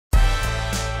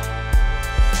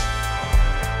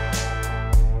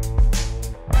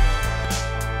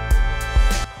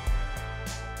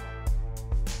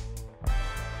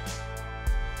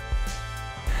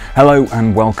Hello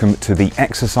and welcome to the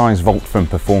Exercise Vault from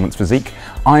Performance Physique.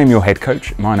 I am your head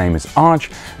coach, my name is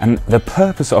Arj, and the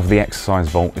purpose of the Exercise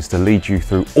Vault is to lead you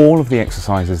through all of the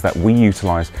exercises that we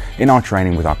utilise in our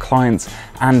training with our clients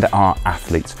and our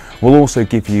athletes. We'll also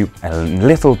give you a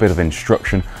little bit of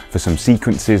instruction for some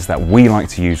sequences that we like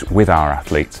to use with our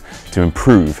athletes to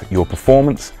improve your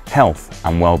performance, health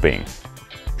and well-being.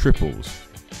 Triples.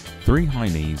 3 high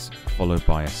knees followed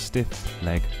by a stiff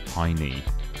leg high knee.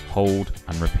 Hold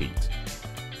and repeat.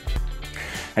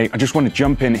 Hey, I just want to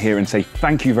jump in here and say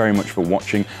thank you very much for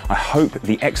watching. I hope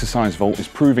the Exercise Vault is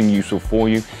proving useful for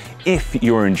you. If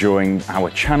you're enjoying our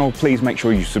channel, please make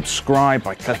sure you subscribe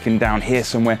by clicking down here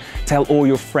somewhere. Tell all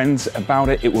your friends about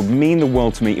it. It would mean the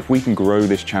world to me if we can grow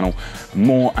this channel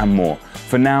more and more.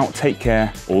 For now, take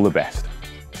care, all the best.